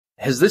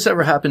Has this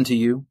ever happened to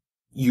you?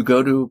 You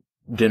go to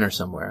dinner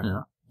somewhere.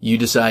 Yeah. You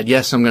decide,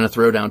 yes, I'm going to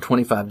throw down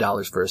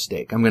 $25 for a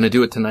steak. I'm going to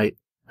do it tonight.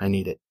 I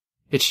need it.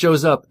 It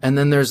shows up, and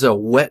then there's a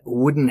wet,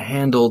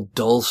 wooden-handled,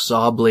 dull,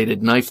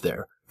 saw-bladed knife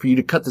there for you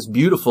to cut this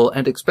beautiful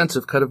and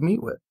expensive cut of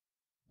meat with.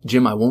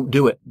 Jim, I won't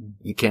do it.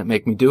 You can't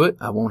make me do it.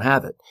 I won't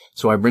have it.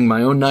 So I bring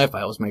my own knife.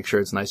 I always make sure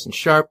it's nice and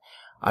sharp.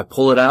 I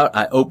pull it out.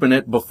 I open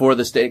it before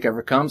the steak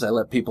ever comes. I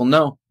let people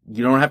know,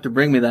 you don't have to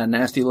bring me that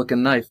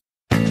nasty-looking knife.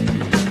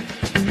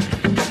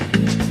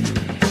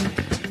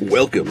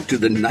 Welcome to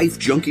the Knife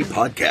Junkie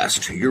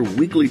podcast, your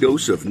weekly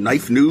dose of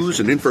knife news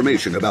and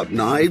information about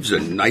knives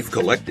and knife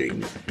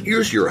collecting.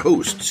 Here's your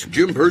hosts,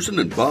 Jim Person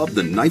and Bob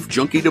the Knife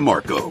Junkie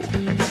DeMarco.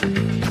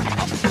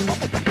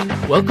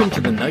 Welcome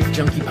to the Knife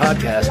Junkie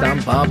podcast.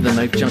 I'm Bob the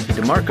Knife Junkie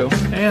DeMarco.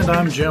 And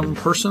I'm Jim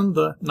Person,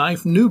 the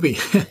knife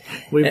newbie.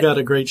 We've got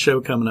a great show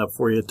coming up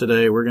for you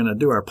today. We're going to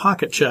do our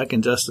pocket check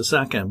in just a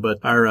second, but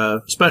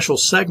our special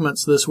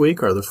segments this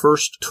week are the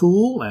first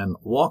tool and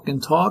walk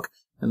and talk.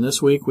 And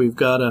this week we've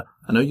got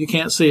I know you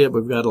can't see it,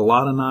 but we've got a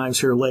lot of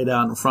knives here laid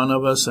out in front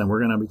of us, and we're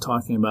going to be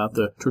talking about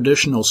the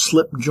traditional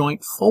slip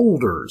joint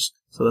folders.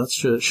 So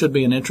that should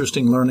be an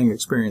interesting learning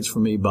experience for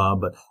me,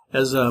 Bob. But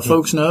as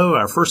folks know,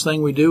 our first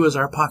thing we do is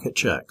our pocket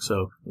check.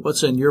 So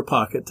what's in your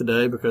pocket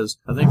today? Because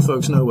I think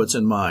folks know what's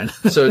in mine.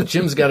 So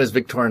Jim's got his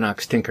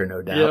Victorinox Tinker,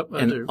 no doubt. Yep, I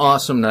An do.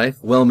 awesome knife,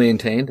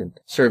 well-maintained, and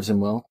serves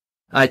him well.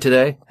 I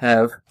today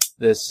have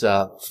this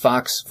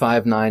Fox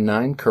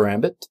 599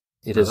 Karambit.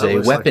 It is a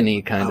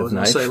weapony kind of knife. I was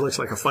going to say it looks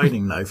like a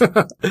fighting knife.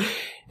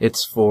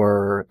 It's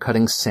for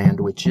cutting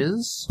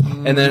sandwiches.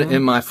 Mm-hmm. And then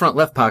in my front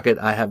left pocket,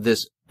 I have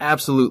this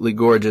absolutely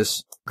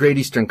gorgeous Great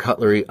Eastern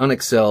Cutlery,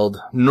 unexcelled,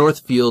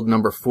 Northfield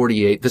number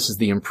 48. This is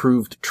the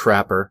improved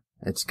Trapper.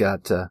 It's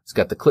got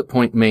the clip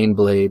point main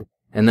blade,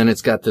 and then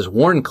it's got this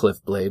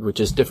Wharncliffe blade,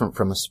 which is different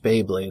from a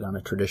Spey blade on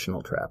a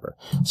traditional Trapper.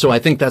 So I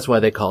think that's why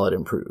they call it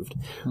improved.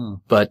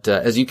 But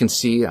as you can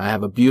see, I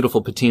have a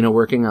beautiful patina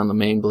working on the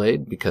main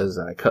blade because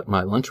I cut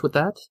my lunch with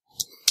that.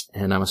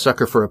 And I'm a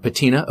sucker for a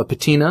patina. A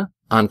patina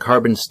on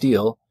carbon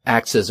steel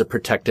acts as a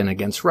protectant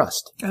against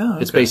rust. Oh,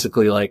 okay. It's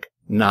basically like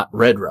not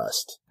red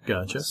rust.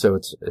 Gotcha. So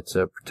it's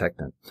a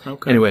protectant.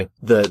 Okay. Anyway,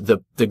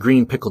 the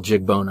green pickle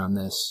jig bone on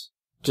this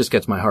just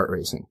gets my heart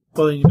racing.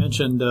 Well, you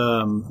mentioned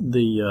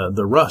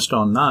the rust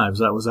on knives.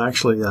 That was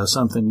actually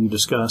something you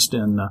discussed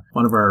in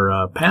one of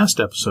our past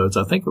episodes.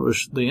 I think it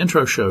was the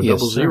intro show, Yes,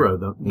 Double sir.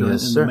 Zero, in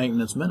Yes, the sir.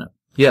 maintenance minute.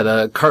 Yeah,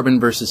 the carbon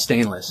versus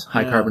stainless,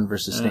 high carbon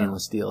versus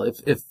stainless steel.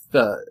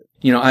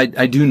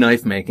 I do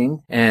knife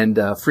making, and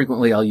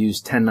frequently I'll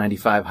use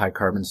 1095 high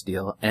carbon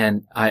steel,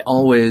 and I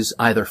always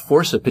either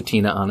force a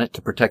patina on it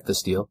to protect the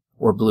steel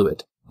or blue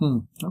it.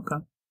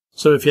 Okay.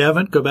 So if you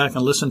haven't, go back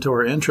and listen to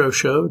our intro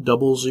show,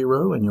 Double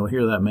Zero, and you'll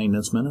hear that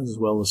maintenance minute as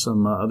well as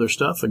some other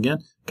stuff. Again,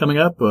 coming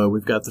up,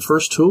 we've got the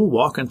first tool,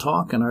 walk and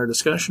talk, and our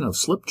discussion of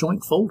slip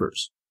joint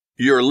folders.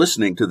 You're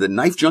listening to the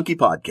Knife Junkie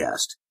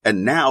podcast.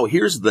 And now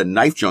here's the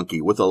Knife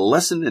Junkie with a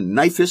lesson in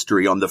knife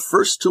history on the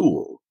first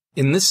tool.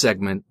 In this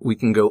segment, we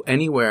can go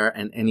anywhere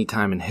and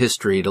anytime in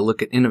history to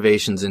look at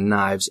innovations in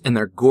knives and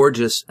their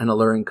gorgeous and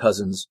alluring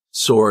cousins,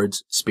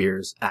 swords,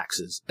 spears,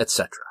 axes,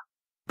 etc.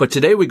 But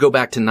today we go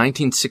back to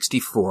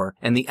 1964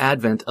 and the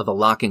advent of the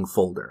locking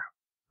folder.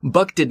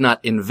 Buck did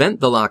not invent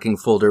the locking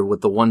folder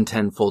with the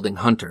 110 folding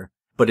hunter,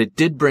 but it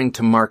did bring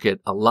to market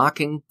a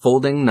locking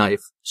folding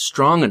knife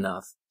strong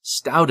enough,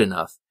 stout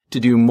enough, to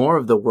do more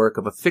of the work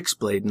of a fixed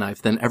blade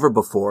knife than ever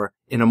before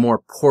in a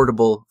more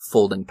portable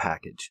folding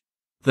package.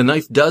 The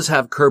knife does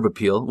have curb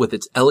appeal with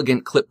its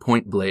elegant clip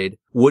point blade,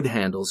 wood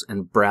handles,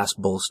 and brass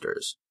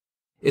bolsters.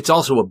 It's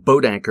also a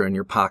boat anchor in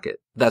your pocket.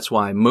 That's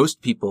why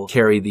most people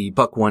carry the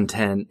Buck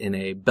 110 in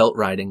a belt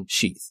riding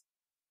sheath.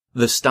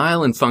 The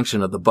style and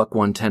function of the Buck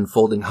 110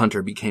 folding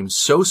hunter became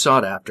so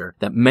sought after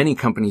that many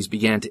companies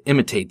began to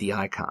imitate the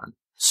icon.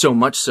 So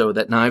much so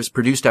that knives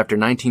produced after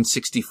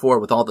 1964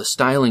 with all the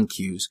styling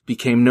cues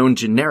became known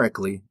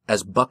generically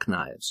as Buck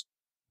knives.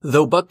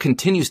 Though Buck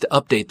continues to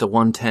update the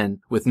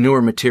 110 with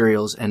newer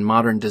materials and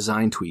modern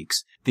design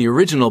tweaks, the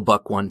original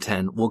Buck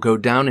 110 will go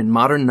down in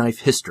modern knife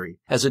history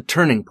as a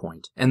turning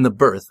point and the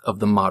birth of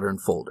the modern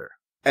folder.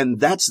 And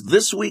that's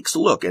this week's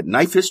look at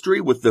knife history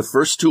with the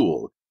first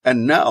tool.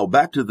 And now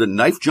back to the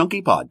Knife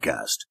Junkie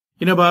podcast.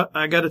 You know, but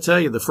I got to tell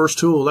you, the first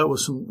tool, that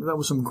was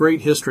some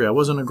great history. I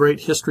wasn't a great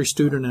history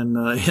student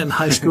in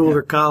high school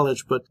or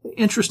college, but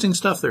interesting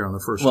stuff there on the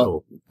first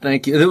tool.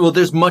 Thank you. Well,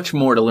 there's much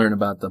more to learn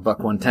about the Buck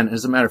 110.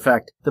 As a matter of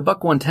fact, the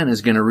Buck 110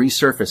 is going to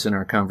resurface in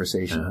our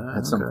conversation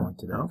at some point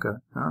today. Okay.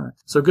 All right.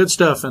 So good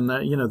stuff. And,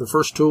 the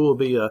first tool will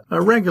be a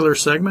regular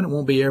segment. It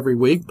won't be every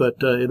week, but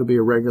it'll be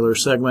a regular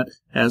segment,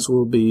 as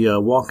will be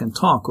walk and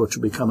talk, which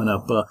will be coming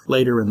up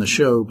later in the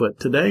show. But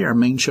today, our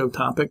main show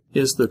topic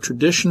is the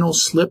traditional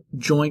slip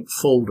joint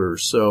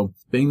folders. So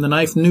being the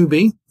knife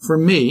newbie, for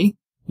me,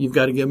 you've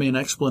got to give me an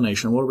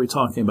explanation. What are we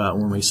talking about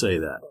when we say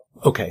that?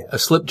 Okay, a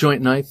slip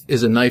joint knife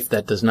is a knife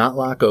that does not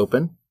lock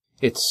open.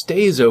 It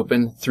stays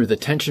open through the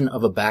tension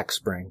of a back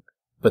spring,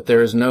 but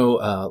there is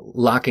no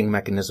locking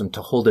mechanism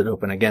to hold it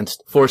open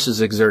against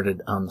forces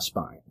exerted on the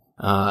spine.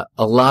 A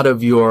lot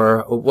of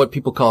your, what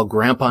people call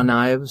grandpa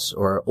knives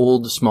or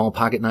old small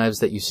pocket knives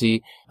that you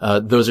see,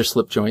 those are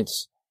slip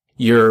joints.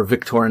 Your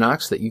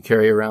Victorinox that you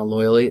carry around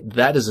loyally,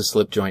 that is a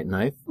slip joint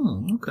knife.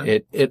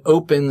 Okay. It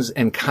opens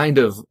and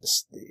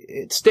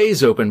it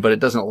stays open, but it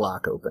doesn't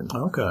lock open.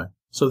 Okay.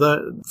 So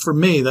that, for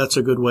me, that's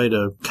a good way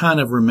to kind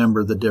of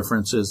remember the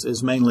difference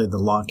is mainly the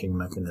locking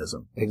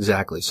mechanism.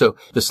 Exactly. So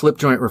the slip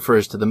joint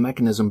refers to the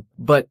mechanism,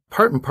 but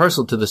part and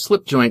parcel to the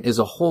slip joint is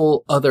a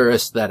whole other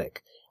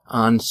aesthetic.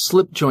 On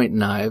slip joint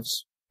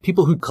knives,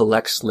 people who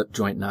collect slip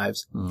joint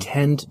knives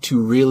tend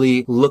to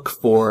really look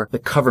for the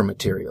cover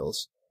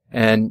materials.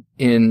 And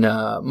in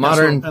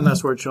modern, and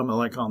that's where it's showing,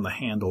 like on the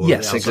handle.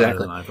 Yes, or the outside exactly. Of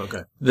the knife.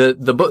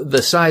 Okay.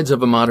 The sides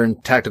of a modern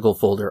tactical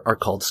folder are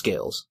called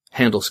scales,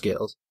 handle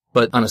scales.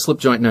 But on a slip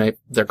joint knife,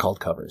 they're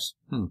called covers.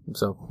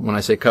 So when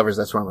I say covers,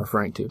 that's what I'm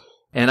referring to.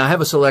 And I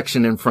have a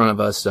selection in front of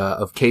us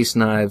of case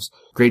knives,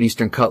 Great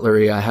Eastern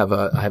Cutlery. I have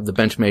the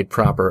Benchmade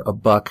Proper, a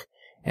Buck,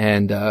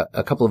 and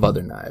a couple of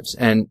other knives.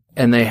 And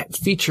they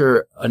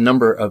feature a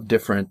number of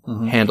different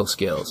handle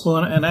scales. Well,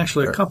 and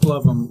actually a couple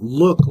of them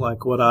look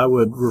like what I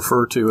would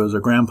refer to as a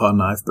grandpa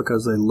knife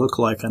because they look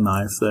like a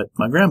knife that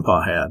my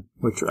grandpa had,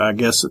 which I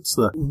guess it's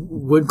the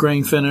wood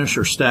grain finish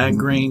or stag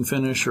grain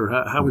finish, or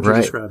how would you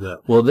describe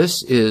that? Well,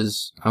 this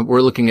is,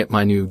 we're looking at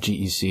my new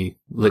GEC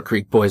Lick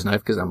Creek Boys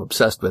knife because I'm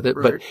obsessed with it.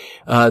 Right.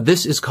 But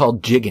this is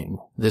called jigging.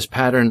 This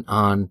pattern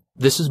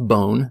this is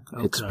bone.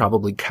 Okay. It's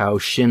probably cow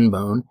shin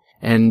bone.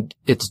 And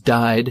it's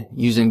dyed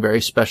using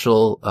very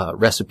special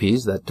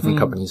recipes that different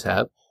companies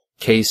have.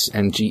 Case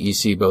and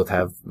GEC both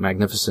have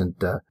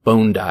magnificent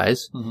bone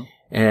dyes.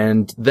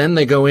 And then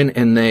they go in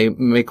and they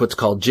make what's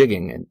called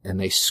jigging, and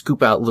they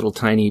scoop out little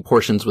tiny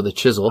portions with a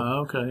chisel.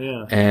 Oh, okay,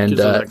 yeah. And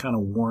gives it that kind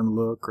of worn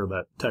look or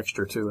that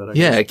texture to it. I guess.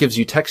 Yeah, it gives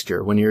you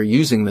texture when you're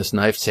using this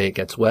knife. Say it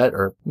gets wet,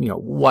 or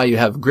why you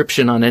have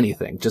gription on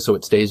anything, just so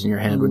it stays in your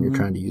hand when you're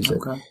trying to use it.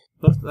 Okay,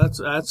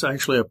 that's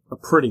actually a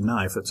pretty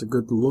knife. It's a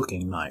good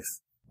looking knife.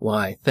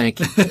 Why?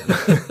 Thank you.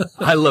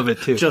 I love it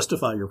too.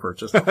 Justify your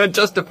purchase.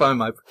 Justify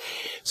my.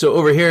 So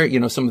over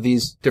here, some of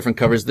these different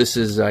covers. This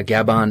is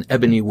Gabon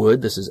ebony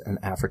wood. This is an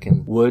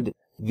African wood.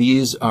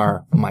 These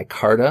are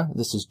micarta.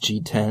 This is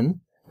G10.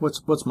 What's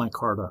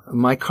micarta?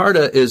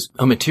 Micarta is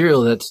a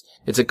material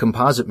it's a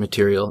composite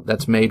material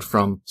that's made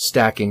from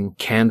stacking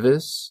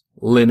canvas,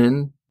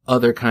 linen,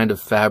 other kind of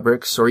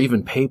fabrics, or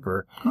even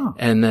paper,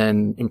 and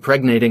then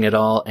impregnating it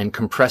all and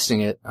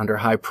compressing it under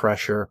high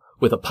pressure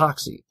with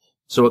epoxy.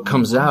 So it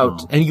comes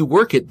out, and you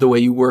work it the way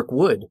you work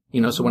wood.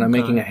 So when I'm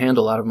making a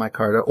handle out of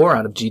micarta or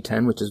out of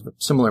G10, which is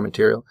similar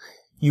material,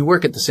 you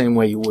work it the same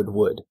way you would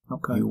wood.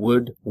 Okay. You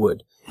would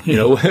wood.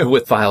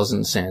 With files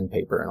and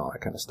sandpaper and all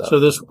that kind of stuff. So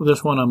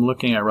this one I'm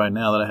looking at right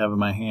now that I have in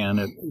my hand,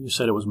 you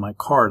said it was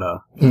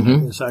micarta.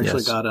 It's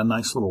actually got a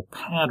nice little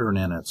pattern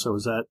in it. So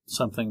is that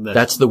something that...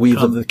 That's the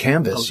weave of the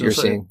canvas you're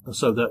seeing.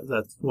 So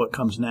that's what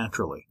comes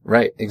naturally.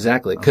 Right,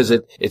 exactly. Because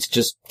it's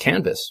just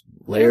canvas.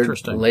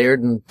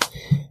 Layered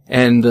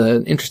and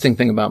the interesting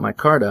thing about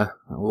micarta,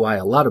 why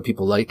a lot of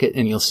people like it,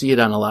 and you'll see it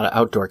on a lot of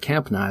outdoor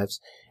camp knives,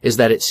 is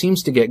that it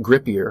seems to get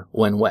grippier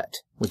when wet,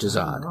 which is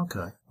odd.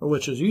 Okay.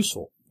 Which is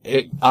useful.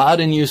 Odd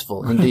and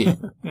useful, indeed.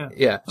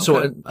 Yeah. Okay.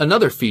 So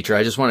another feature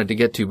I just wanted to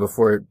get to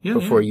before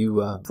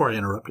you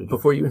interrupt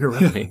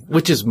me,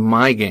 which is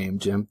my game,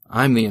 Jim.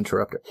 I'm the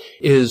interrupter,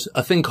 is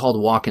a thing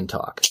called walk and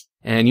talk.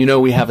 And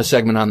we have a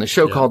segment on the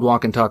show called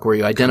Walk and Talk where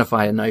you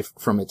identify a knife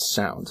from its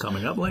sounds.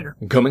 Coming up later.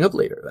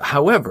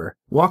 However,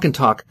 walk and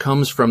talk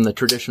comes from the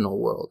traditional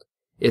world.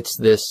 It's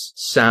this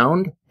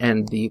sound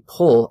and the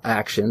pull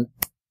action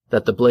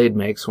that the blade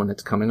makes when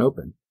it's coming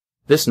open.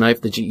 This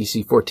knife, the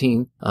GEC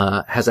 14,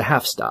 has a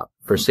half stop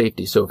for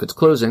safety. So if it's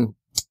closing,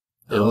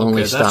 it'll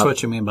only stop. That's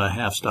what you mean by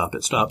half stop.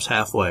 It stops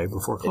halfway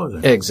before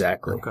closing.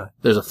 Exactly. Okay.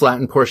 There's a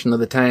flattened portion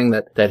of the tang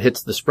that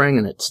hits the spring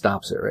and it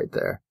stops it right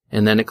there.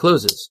 And then it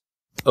closes.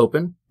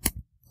 Open,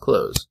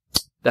 close.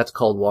 That's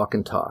called walk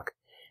and talk.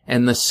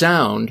 And the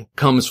sound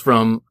comes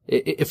from,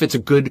 if it's a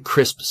good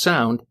crisp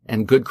sound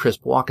and good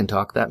crisp walk and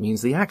talk, that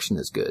means the action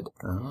is good.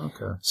 Oh,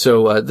 okay.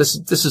 So, this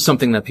is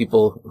something that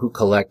people who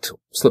collect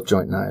slip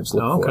joint knives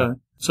look for.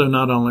 So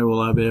not only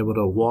will I be able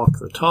to walk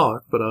the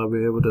talk, but I'll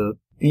be able to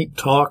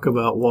talk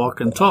about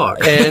walk and talk.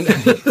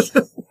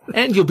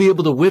 And you'll be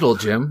able to whittle,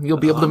 Jim. You'll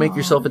be able to make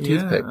yourself a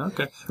toothpick. Yeah,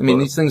 okay. I mean,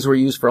 these things were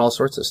used for all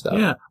sorts of stuff.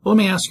 Yeah. Well, let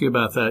me ask you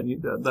about that.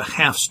 The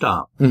half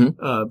stop,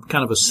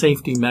 kind of a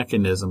safety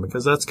mechanism,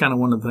 because that's kind of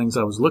one of the things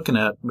I was looking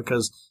at,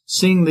 because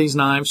seeing these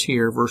knives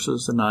here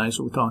versus the knives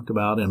we talked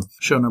about in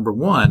show number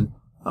 1,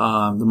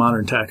 the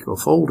modern tactical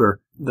folder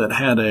that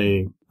had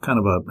a kind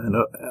of an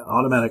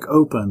automatic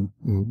open,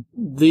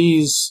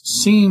 these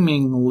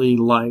seemingly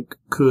like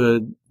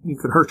you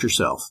could hurt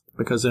yourself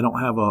because they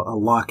don't have a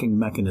locking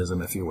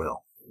mechanism, if you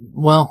will.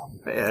 Well,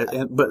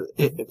 but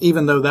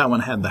even though that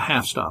one had the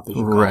half stop, as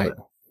you call it.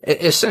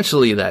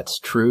 Essentially, that's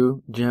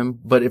true, Jim.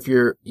 But if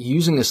you're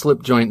using a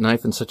slip joint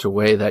knife in such a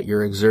way that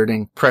you're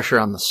exerting pressure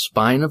on the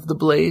spine of the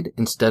blade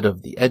instead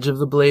of the edge of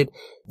the blade,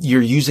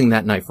 you're using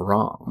that knife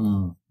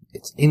wrong.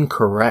 It's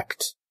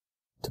incorrect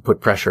to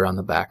put pressure on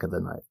the back of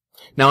the knife.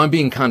 Now, I'm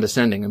being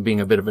condescending and being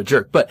a bit of a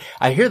jerk, but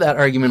I hear that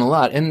argument a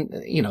lot. And,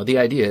 the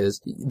idea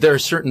is there are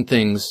certain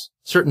things,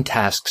 certain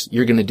tasks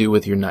you're going to do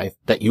with your knife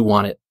that you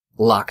want it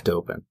locked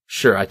open.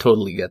 Sure, I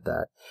totally get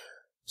that.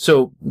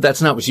 So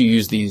that's not what you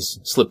use these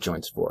slip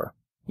joints for.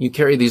 You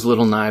carry these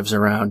little knives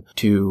around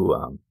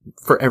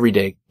for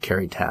everyday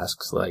carry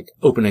tasks like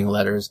opening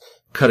letters,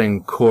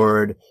 cutting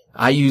cord.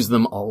 I use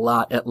them a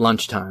lot at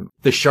lunchtime.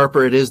 The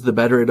sharper it is, the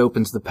better it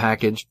opens the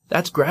package.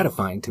 That's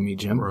gratifying to me,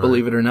 Jim,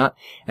 believe it or not.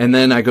 And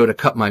then I go to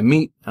cut my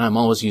meat, and I'm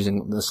always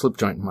using the slip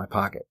joint in my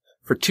pocket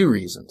for 2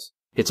 reasons.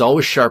 It's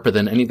always sharper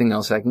than anything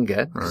else I can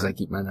get, because I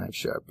keep my knives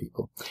sharp,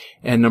 people.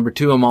 And number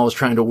 2, I'm always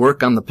trying to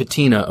work on the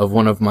patina of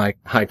one of my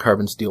high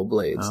carbon steel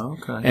blades. Oh,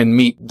 okay. And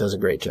meat does a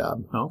great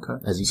job. Okay.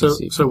 As you can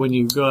see. So when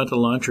you go out to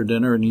lunch or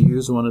dinner and you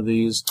use one of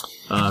these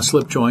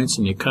slip joints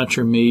and you cut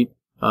your meat,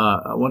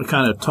 I want to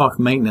kind of talk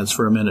maintenance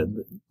for a minute.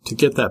 To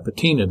get that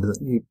patina,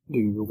 do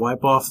you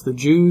wipe off the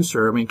juice,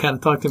 or, kind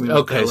of talk to me about that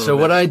a Okay, little so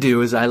bit. what I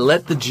do is I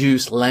let the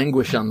juice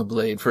languish on the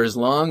blade for as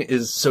long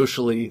as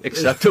socially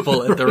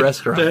acceptable at the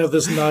restaurant. To have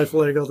this knife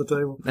leg on the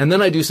table. And then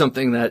I do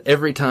something that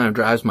every time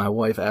drives my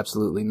wife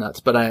absolutely nuts,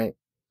 but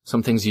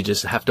some things you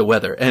just have to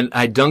weather. And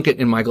I dunk it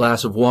in my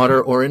glass of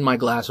water or in my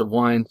glass of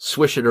wine,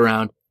 swish it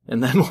around,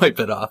 and then wipe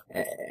it off.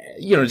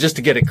 Just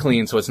to get it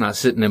clean so it's not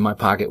sitting in my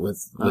pocket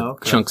with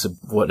chunks of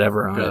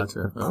whatever on it.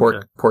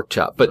 Pork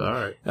chop. But,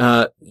 all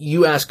right.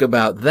 You ask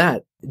about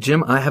that.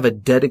 Jim, I have a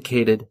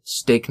dedicated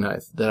steak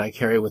knife that I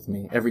carry with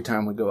me every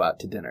time we go out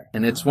to dinner.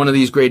 And it's one of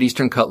these Great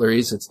Eastern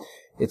cutleries.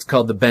 It's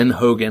called the Ben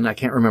Hogan. I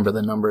can't remember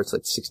the number. It's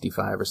like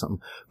 65 or something.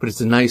 But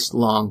it's a nice,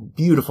 long,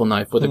 beautiful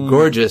knife with a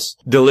gorgeous,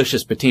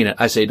 delicious patina.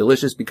 I say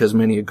delicious because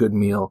many a good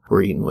meal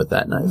were eaten with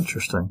that knife.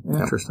 Interesting.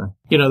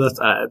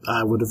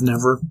 I would have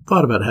never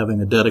thought about having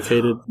a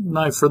dedicated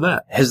knife for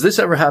that. Has this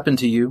ever happened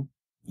to you?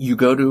 You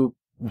go to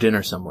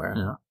dinner somewhere.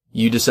 Yeah.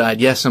 You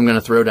decide, yes, I'm going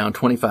to throw down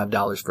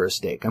 $25 for a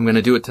steak. I'm going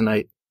to do it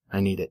tonight. I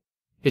need it.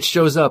 It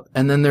shows up,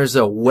 and then there's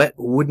a wet,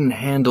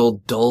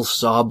 wooden-handled, dull,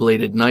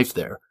 saw-bladed knife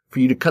there for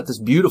you to cut this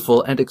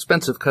beautiful and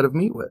expensive cut of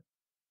meat with.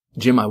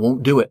 Jim, I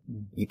won't do it.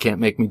 You can't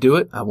make me do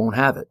it. I won't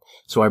have it.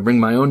 So I bring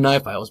my own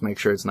knife. I always make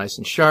sure it's nice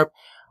and sharp.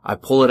 I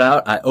pull it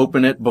out. I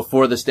open it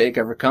before the steak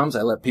ever comes.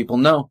 I let people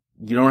know,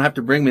 you don't have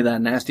to bring me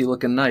that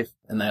nasty-looking knife.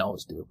 And they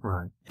always do.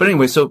 Right. But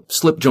anyway, so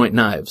slip joint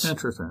knives.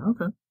 Interesting.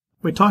 Okay.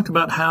 We talked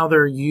about how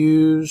they're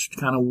used,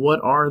 kind of what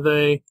are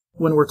they.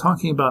 When we're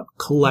talking about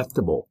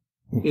collectible,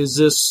 is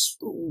this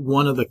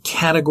one of the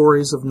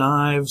categories of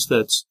knives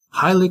that's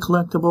highly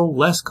collectible,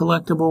 less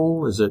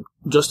collectible? Is it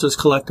just as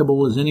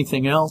collectible as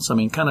anything else?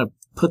 Kind of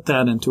put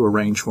that into a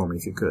range for me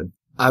if you could.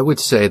 I would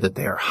say that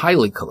they are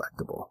highly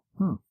collectible.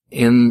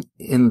 In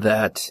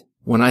that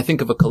when I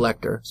think of a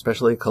collector,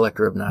 especially a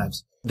collector of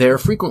knives, they're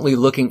frequently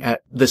looking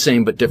at the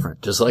same but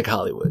different, just like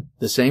Hollywood.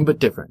 The same but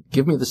different.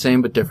 Give me the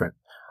same but different.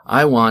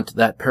 I want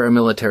that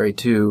paramilitary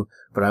too,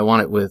 but I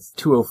want it with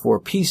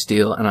 204P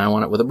steel and I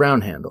want it with a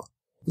brown handle.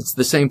 It's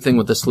the same thing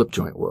with the slip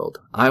joint world.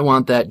 I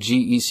want that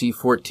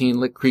GEC-14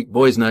 Lick Creek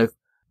boys knife,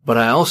 but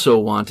I also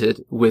want it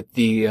with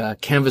the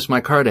canvas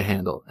micarta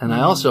handle, and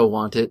I also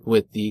want it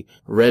with the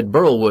red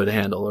burlwood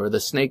handle or the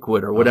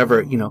snakewood or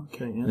whatever,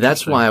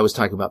 That's why I was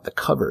talking about the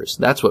covers.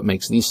 That's what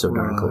makes these so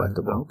darn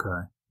collectible.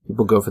 Okay.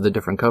 People go for the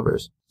different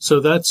covers. So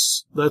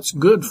that's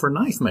good for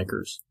knife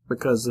makers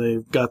because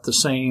they've got the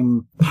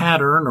same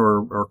pattern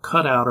or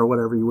cutout or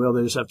whatever you will.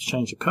 They just have to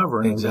change the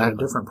cover and they've got a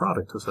different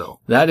product to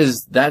sell.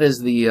 That's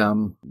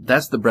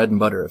the bread and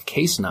butter of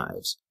case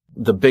knives.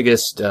 The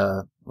biggest,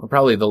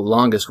 probably the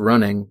longest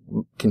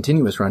running,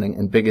 continuous running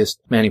and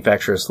biggest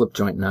manufacturer of slip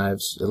joint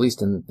knives, at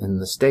least in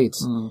the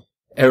States.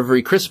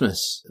 Every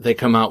Christmas they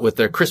come out with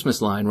their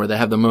Christmas line where they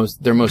have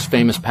their most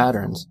famous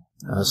patterns.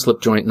 Slip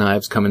joint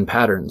knives come in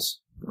patterns.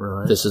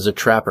 Right. This is a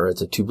trapper.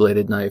 It's a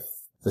 2-bladed knife.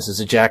 This is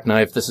a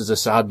jackknife. This is a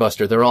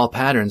sodbuster. They're all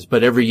patterns,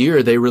 but every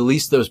year they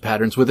release those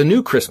patterns with a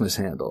new Christmas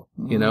handle.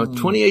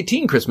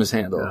 2018 Christmas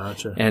handle.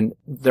 Gotcha. And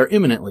they're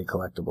imminently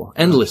collectible,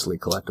 endlessly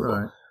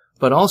collectible. Right.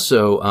 But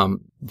also,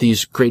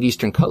 these Great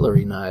Eastern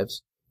cutlery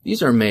knives,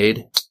 these are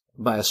made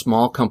by a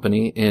small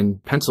company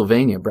in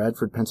Pennsylvania,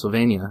 Bradford,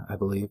 Pennsylvania, I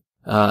believe,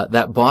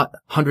 that bought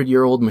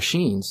 100-year-old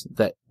machines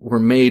that were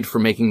made for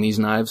making these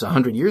knives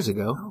 100 years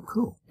ago. Oh,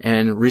 cool.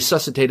 And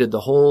resuscitated that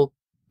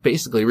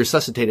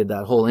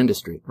whole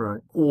industry.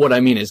 Right. What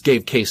I mean is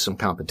gave Case some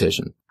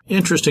competition.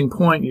 Interesting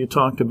point. You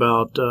talked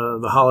about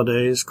the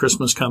holidays,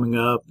 Christmas coming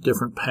up,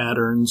 different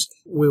patterns.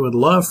 We would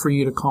love for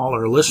you to call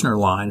our listener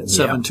line at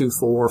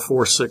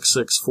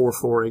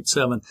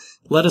 724-466-4487.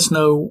 Let us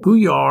know who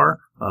you are.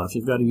 If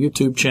you've got a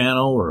YouTube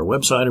channel or a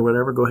website or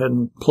whatever, go ahead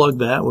and plug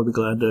that. We'll be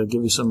glad to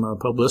give you some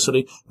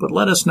publicity. But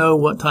let us know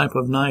what type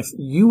of knife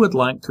you would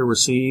like to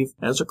receive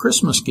as a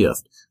Christmas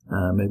gift.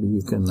 Maybe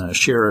you can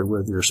share it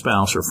with your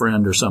spouse or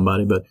friend or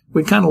somebody. But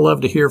we'd kind of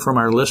love to hear from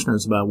our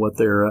listeners about what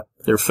their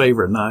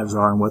favorite knives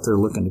are and what they're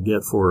looking to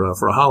get for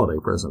a holiday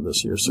present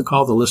this year. So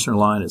call the listener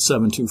line at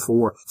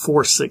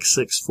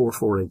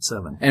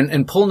 724-466-4487.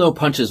 And pull no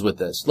punches with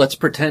this. Let's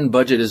pretend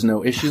budget is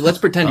no issue. Let's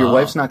pretend your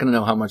wife's not going to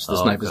know how much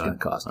this knife is going to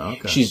cost.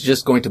 Okay. She's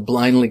just going to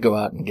blindly go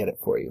out and get it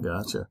for you.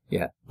 Gotcha.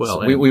 Yeah.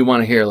 Well, so we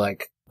want to hear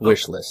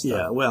wish list.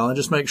 Yeah, well, and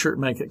just make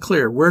it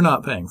clear, we're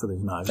not paying for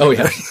these knives. Oh,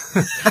 yeah.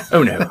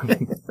 Oh, no.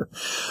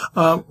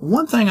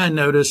 One thing I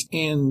noticed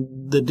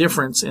in the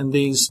difference in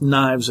these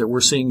knives that we're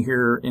seeing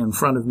here in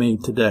front of me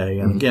today,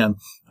 and again,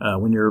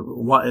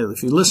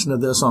 if you listen to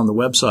this on the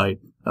website,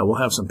 we'll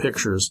have some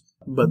pictures,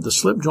 but the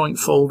slip joint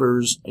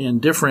folders, in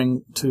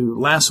differing to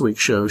last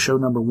week's show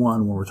number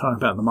 1, when we're talking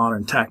about the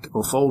modern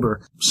tactical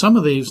folder, some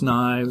of these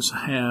knives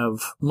have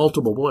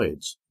multiple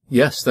blades.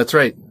 Yes, that's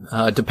right.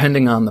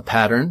 Depending on the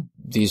pattern,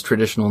 these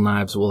traditional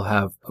knives will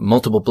have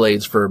multiple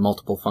blades for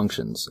multiple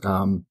functions.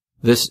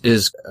 This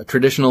is a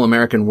traditional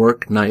American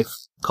work knife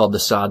called the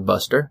Sod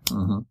Buster.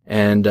 Mm-hmm.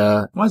 And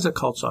why is it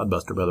called Sod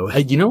Buster, by the way?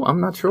 I'm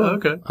not sure. Oh,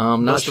 okay.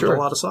 I'm not sure. A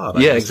lot of sod.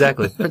 Yeah,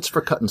 exactly. It's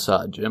for cutting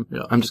sod, Jim.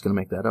 Yeah. I'm just going to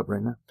make that up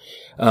right now.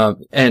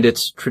 And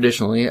it's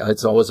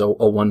always a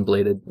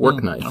one-bladed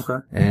work knife. Okay.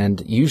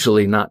 And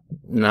usually not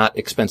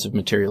expensive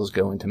materials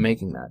go into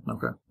making that.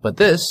 Okay. But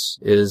this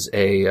is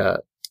a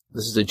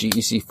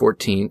GEC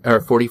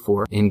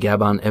 44 in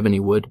Gabon ebony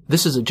wood.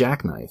 This is a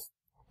jackknife.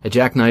 A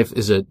jackknife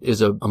is a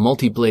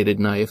multi-bladed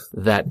knife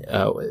that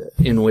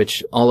in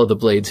which all of the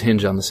blades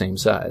hinge on the same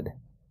side.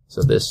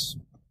 So this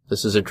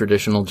is a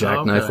traditional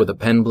jackknife with a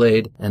pen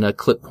blade and a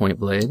clip point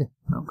blade.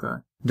 Okay.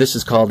 This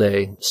is called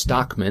a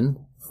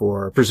stockman,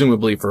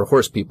 presumably for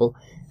horse people,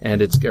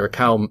 or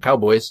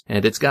cowboys,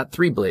 and it's got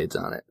 3 blades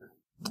on it.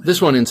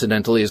 This one,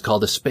 incidentally, is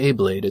called a spay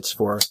blade. It's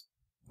for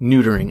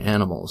neutering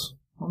animals.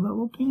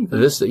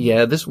 This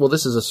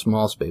is a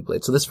small spay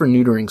blade. So this is for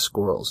neutering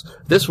squirrels.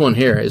 This one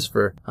here is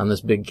on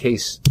this big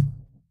case.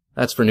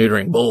 That's for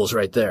neutering bulls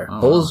right there.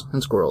 Bulls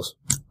and squirrels.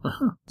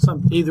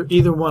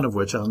 Either one of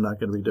which I'm not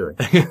going to be doing.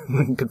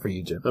 Good for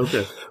you, Jim.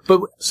 Okay.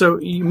 But so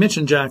you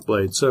mentioned jack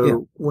blade.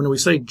 So when we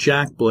say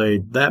jack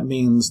blade, that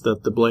means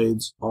that the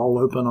blades all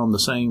open on the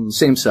same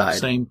side,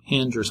 same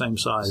hinge or same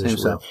side. Same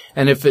as well. side.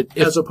 And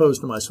as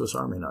opposed to my Swiss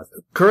Army knife.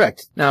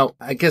 Correct. Now,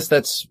 I guess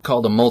that's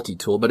called a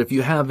multi-tool, but if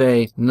you have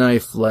a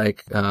knife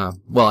like, I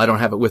don't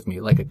have it with me,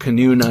 like a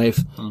canoe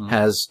knife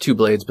has 2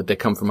 blades, but they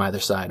come from either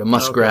side. A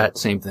muskrat,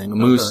 same thing. A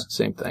moose,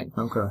 same thing.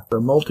 Okay. They're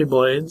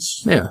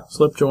multi-blades. Yeah.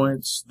 Slip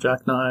joints,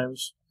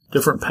 jackknives,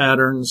 different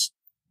patterns,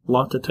 a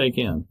lot to take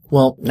in.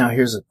 Well, now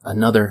here's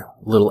another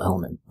little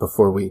element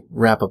before we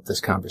wrap up this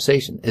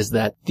conversation, is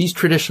that these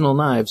traditional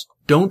knives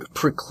don't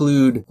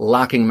preclude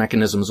locking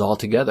mechanisms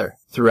altogether.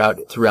 Throughout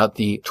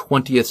the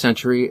 20th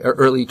century, or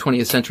early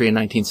 20th century and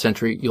 19th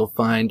century, you'll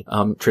find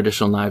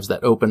traditional knives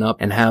that open up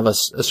and have a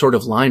sort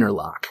of liner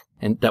lock,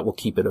 and that will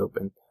keep it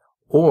open.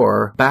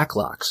 Or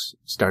backlocks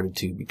started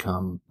to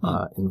become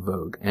in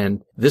vogue.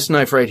 And this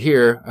knife right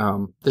here,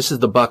 this is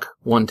the Buck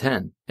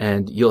 110,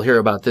 and you'll hear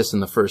about this in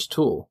the first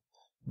tool.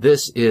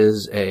 This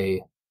is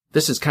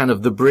kind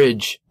of the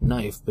bridge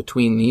knife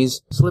between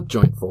these slip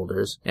joint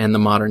folders and the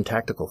modern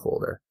tactical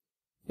folder.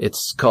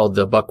 It's called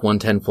the Buck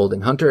 110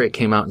 Folding Hunter. It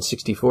came out in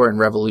 '64 and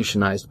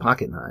revolutionized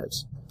pocket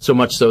knives. So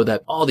much so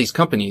that all these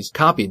companies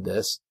copied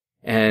this.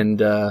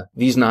 And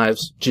these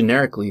knives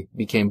generically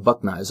became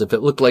buck knives. If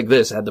it looked like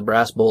this, it had the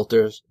brass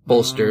bolsters,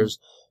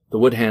 the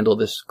wood handle,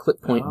 this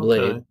clip point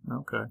blade.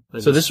 Okay.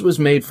 So this was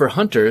made for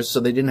hunters, so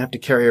they didn't have to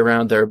carry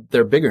around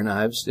their bigger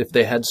knives if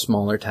they had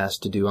smaller tasks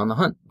to do on the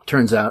hunt.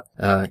 Turns out,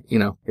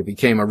 it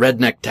became a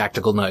redneck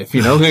tactical knife.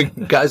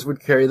 Guys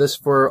would carry this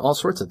for all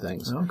sorts of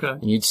things. Okay.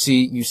 And you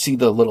see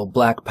the little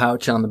black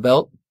pouch on the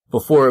belt.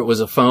 Before it was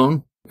a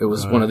phone, it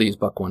was one of these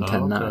Buck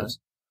 110 knives.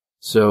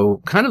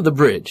 So kind of the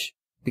bridge.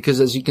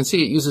 Because as you can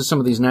see, it uses some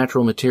of these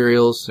natural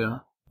materials. Yeah.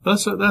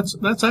 That's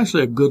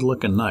actually a good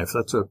looking knife.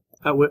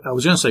 I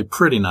was going to say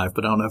pretty knife,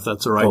 but I don't know if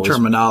that's the right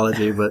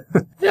terminology, but.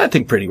 Yeah, I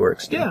think pretty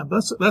works. Yeah,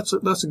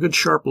 that's a good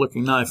sharp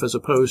looking knife as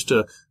opposed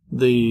to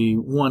the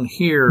one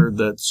here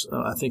that's,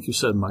 I think you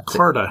said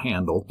micarta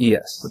handle.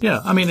 Yes. But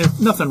yeah, I mean,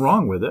 nothing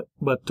wrong with it,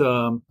 but,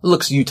 it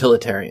looks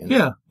utilitarian.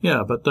 Yeah,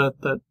 but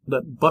that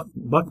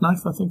buck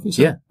knife, I think you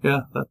said.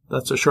 Yeah. Yeah,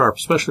 that's a sharp,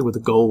 especially with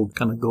the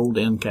kind of gold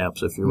end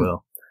caps, if you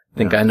will. I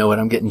think I know what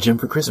I'm getting Jim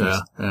for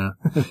Christmas. Yeah.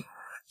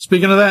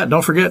 Speaking of that,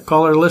 don't forget,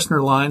 call our listener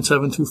line,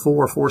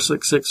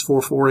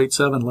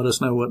 724-466-4487. Let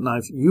us know what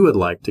knife you would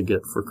like to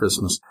get for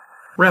Christmas.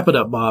 Wrap it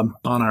up, Bob,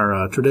 on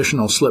our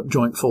traditional slip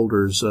joint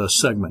folders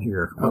segment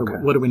here.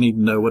 What do we need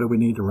to know? What do we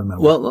need to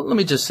remember? Well, let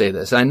me just say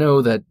this. I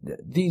know that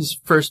these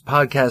first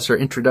podcasts are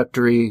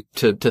introductory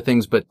to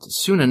things, but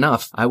soon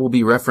enough, I will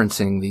be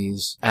referencing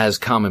these as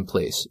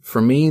commonplace.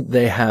 For me,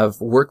 they have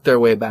worked their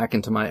way back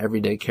into my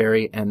everyday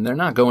carry, and they're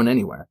not going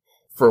anywhere.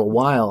 For a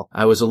while,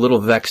 I was a little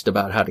vexed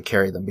about how to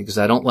carry them because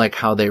I don't like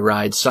how they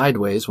ride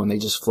sideways when they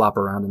just flop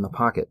around in the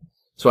pocket.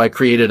 So I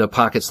created a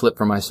pocket slip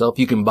for myself.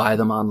 You can buy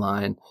them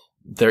online.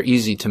 They're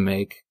easy to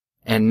make.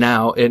 And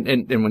now,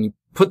 and when you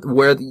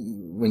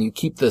when you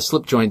keep the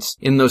slip joints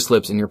in those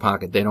slips in your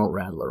pocket, they don't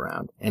rattle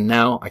around. And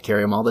now I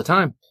carry them all the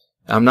time.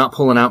 I'm not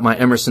pulling out my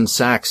Emerson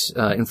Sachs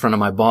in front of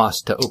my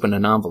boss to open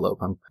an envelope.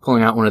 I'm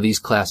pulling out one of these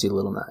classy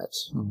little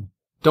knives.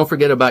 Don't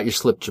forget about your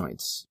slip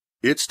joints.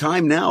 It's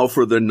time now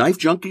for the Knife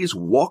Junkie's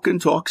Walk and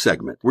Talk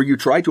segment, where you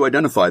try to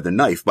identify the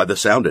knife by the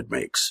sound it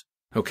makes.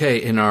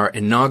 Okay, in our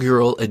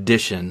inaugural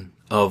edition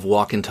of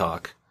Walk and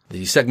Talk,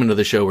 the segment of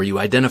the show where you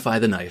identify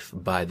the knife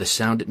by the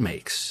sound it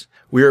makes,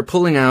 we are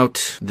pulling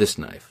out this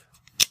knife.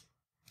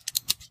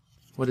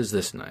 What is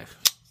this knife?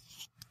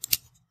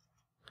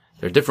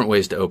 There are different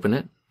ways to open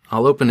it.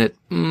 I'll open it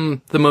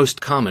the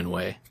most common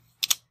way.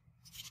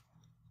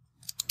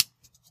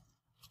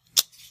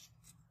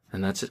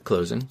 And that's it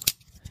closing.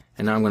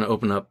 And now I'm going to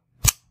open up.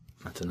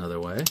 That's another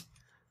way.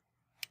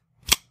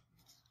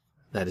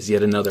 That is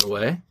yet another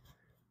way.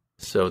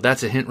 So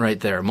that's a hint right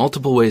there.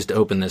 Multiple ways to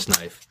open this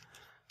knife.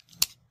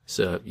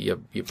 So you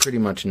pretty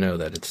much know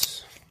that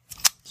it's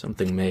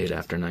something made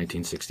after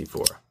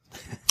 1964.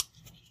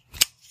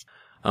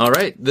 All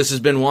right, this has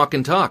been Walk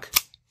and Talk.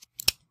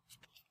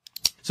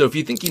 So if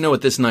you think you know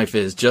what this knife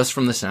is just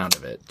from the sound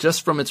of it,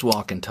 just from its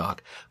walk and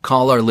talk,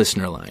 call our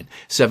listener line,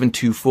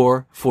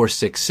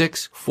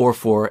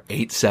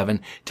 724-466-4487.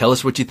 Tell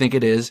us what you think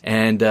it is,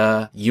 and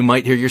you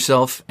might hear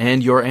yourself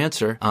and your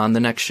answer on the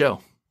next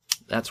show.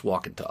 That's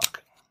Walk and Talk.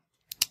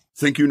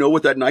 Think you know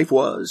what that knife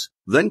was?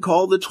 Then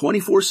call the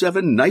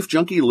 24/7 Knife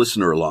Junkie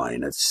listener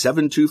line at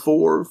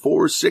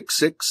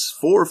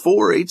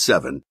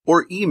 724-466-4487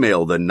 or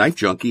email the Knife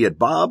Junkie at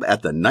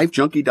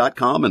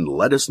bob@TheKnifeJunkie.com and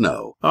let us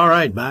know. All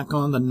right, back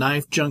on the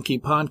Knife Junkie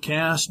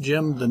podcast.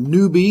 Jim, the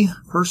newbie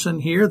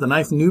person here, the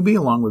knife newbie,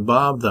 along with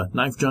Bob, the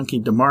Knife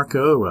Junkie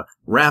DeMarco,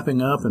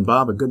 wrapping up, and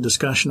Bob, a good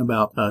discussion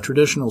about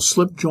traditional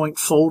slip joint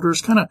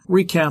folders. Kind of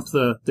recap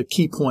the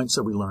key points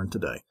that we learned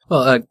today.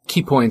 Well,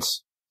 key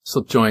points.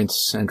 Slip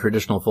joints and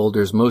traditional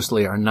folders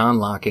mostly are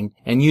non-locking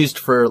and used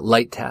for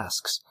light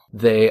tasks.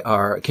 They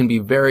can be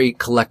very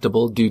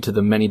collectible due to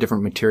the many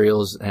different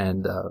materials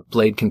and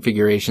blade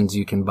configurations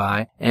you can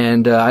buy.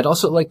 And I'd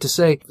also like to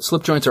say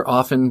slip joints are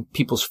often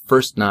people's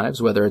first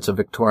knives, whether it's a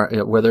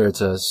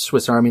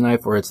Swiss Army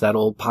knife or it's that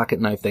old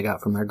pocket knife they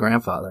got from their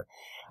grandfather.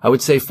 I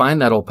would say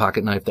find that old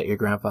pocket knife that your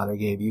grandfather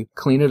gave you,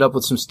 clean it up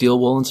with some steel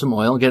wool and some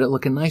oil, get it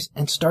looking nice,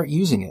 and start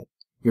using it.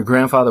 Your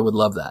grandfather would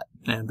love that.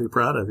 And be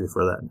proud of you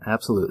for that.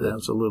 Absolutely.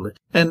 Absolutely.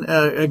 And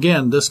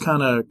again, this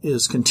kind of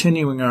is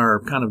continuing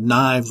our kind of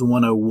Knives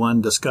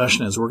 101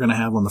 discussion as we're going to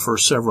have on the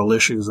first several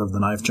issues of the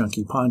Knife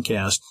Junkie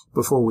podcast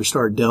before we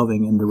start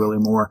delving into really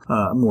more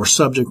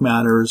subject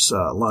matters,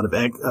 a lot of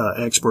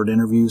expert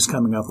interviews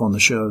coming up on the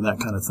show,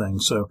 that kind of thing.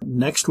 So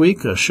next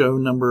week, show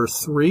number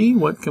 3,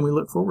 what can we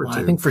look forward to?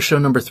 I think for show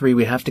number 3,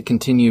 we have to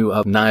continue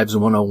Knives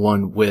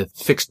 101 with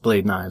fixed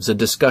blade knives, a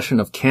discussion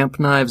of camp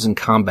knives and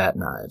combat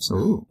knives.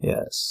 Ooh.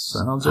 Yes.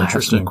 Sounds I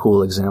interesting. have some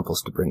cool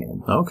examples to bring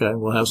in. Okay,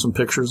 we'll have some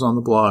pictures on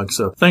the blog.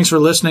 So thanks for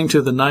listening to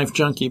the Knife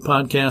Junkie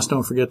podcast.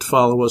 Don't forget to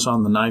follow us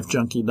on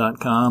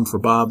TheKnifeJunkie.com. For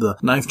Bob, the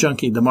Knife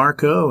Junkie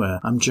DeMarco,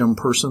 I'm Jim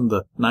Person,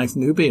 the Knife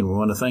Newbie, and we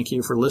want to thank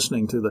you for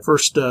listening to the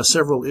first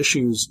several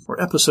issues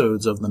or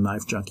episodes of the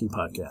Knife Junkie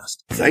podcast.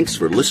 Thanks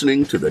for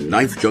listening to the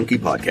Knife Junkie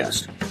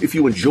podcast. If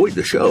you enjoyed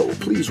the show,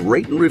 please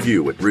rate and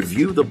review at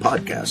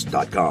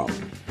reviewthepodcast.com.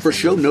 For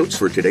show notes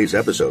for today's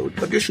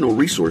episode, additional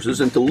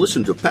resources, and to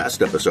listen to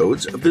past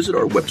episodes, visit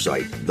our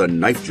website,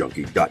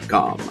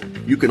 TheKnifeJunkie.com.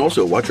 You can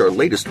also watch our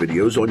latest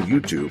videos on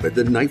YouTube at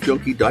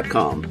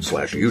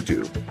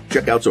TheKnifeJunkie.com/YouTube.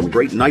 Check out some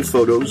great knife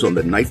photos on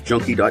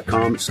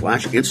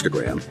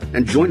TheKnifeJunkie.com/Instagram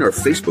and join our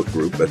Facebook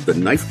group at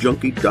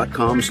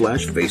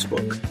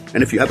TheKnifeJunkie.com/Facebook.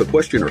 And if you have a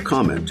question or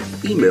comment,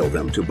 email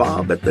them to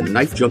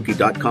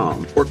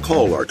bob@TheKnifeJunkie.com or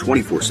call our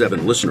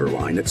 24/7 listener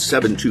line at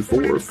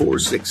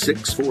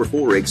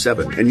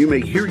 724-466-4487, and you may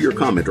hear your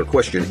comment or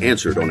question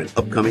answered on an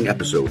upcoming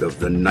episode of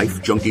the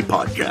Knife Junkie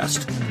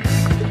podcast.